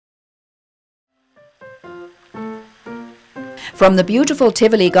From the beautiful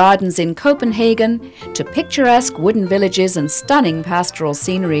Tivoli Gardens in Copenhagen to picturesque wooden villages and stunning pastoral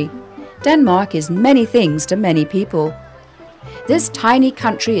scenery, Denmark is many things to many people. This tiny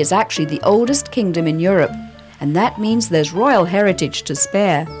country is actually the oldest kingdom in Europe, and that means there's royal heritage to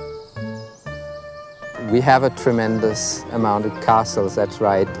spare. We have a tremendous amount of castles, that's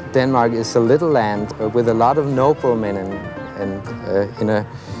right. Denmark is a little land with a lot of noblemen, and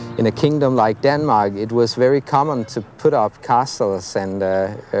in a kingdom like Denmark, it was very common to put up castles, and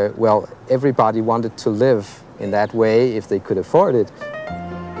well, everybody wanted to live in that way if they could afford it.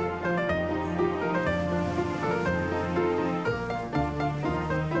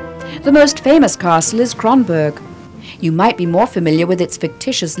 The most famous castle is Kronborg. You might be more familiar with its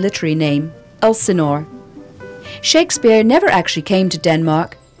fictitious literary name, Elsinore. Shakespeare never actually came to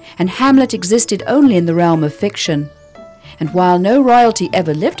Denmark, and Hamlet existed only in the realm of fiction. And while no royalty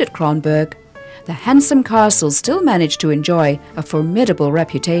ever lived at Kronborg, the handsome castle still managed to enjoy a formidable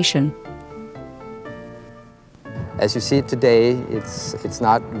reputation. As you see it today, it's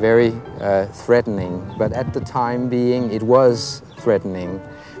not very threatening, but at the time being it was threatening,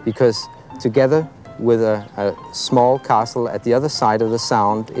 because together with a small castle at the other side of the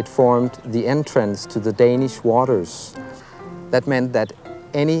Sound, it formed the entrance to the Danish waters. That meant that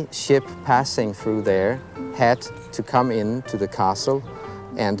any ship passing through there had to come in to the castle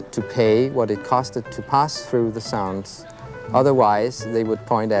and to pay what it costed to pass through the Sounds. Otherwise, they would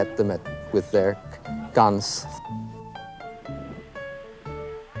point at them with their guns.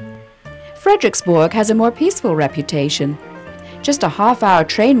 Frederiksborg has a more peaceful reputation. Just a half-hour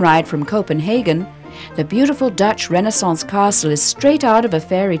train ride from Copenhagen, the beautiful Dutch Renaissance castle is straight out of a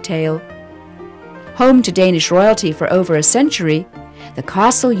fairy tale. Home to Danish royalty for over a century, the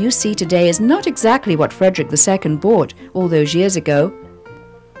castle you see today is not exactly what Frederick II bought all those years ago.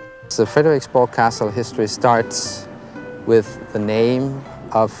 The Frederiksborg Castle history starts with the name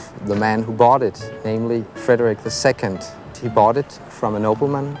of the man who bought it, namely Frederick II. He bought it from a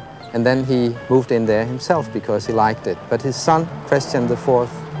nobleman, and then he moved in there himself because he liked it. But his son, Christian IV,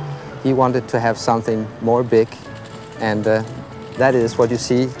 he wanted to have something more big, and that is what you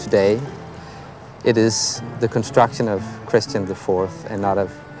see today. It is the construction of Christian IV and not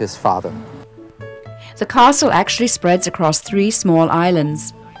of his father. The castle actually spreads across 3 small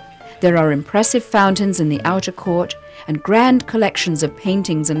islands. There are impressive fountains in the outer court and grand collections of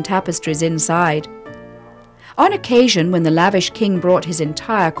paintings and tapestries inside. On occasion, when the lavish king brought his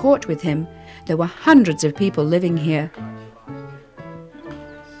entire court with him, there were hundreds of people living here.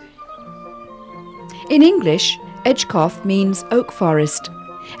 In English, Edgecombe means oak forest,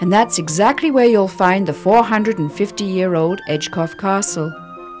 and that's exactly where you'll find the 450-year-old Edgecombe Castle.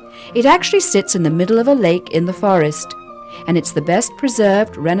 It actually sits in the middle of a lake in the forest, and it's the best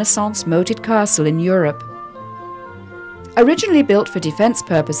preserved Renaissance moated castle in Europe. Originally built for defense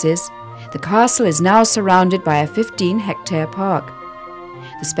purposes, the castle is now surrounded by a 15-hectare park.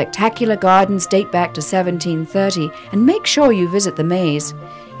 The spectacular gardens date back to 1730, and make sure you visit the maze.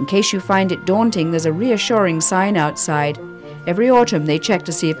 In case you find it daunting, there's a reassuring sign outside. Every autumn they check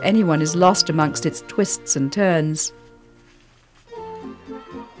to see if anyone is lost amongst its twists and turns.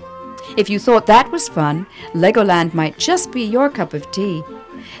 If you thought that was fun, Legoland might just be your cup of tea.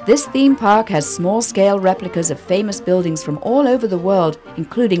 This theme park has small-scale replicas of famous buildings from all over the world,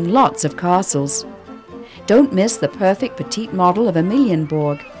 including lots of castles. Don't miss the perfect petite model of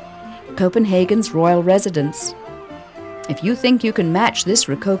Amalienborg, Copenhagen's royal residence. If you think you can match this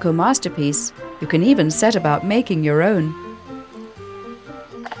Rococo masterpiece, you can even set about making your own.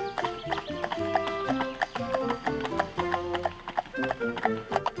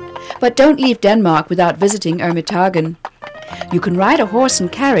 But don't leave Denmark without visiting Ermitagen. You can ride a horse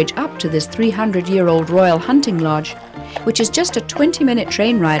and carriage up to this 300-year-old royal hunting lodge, which is just a 20-minute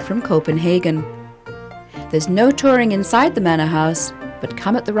train ride from Copenhagen. There's no touring inside the manor house, but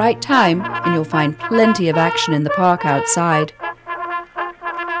come at the right time and you'll find plenty of action in the park outside.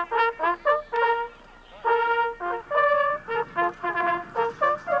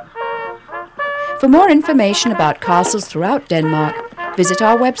 For more information about castles throughout Denmark, visit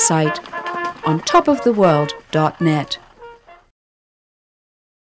our website, ontopoftheworld.net.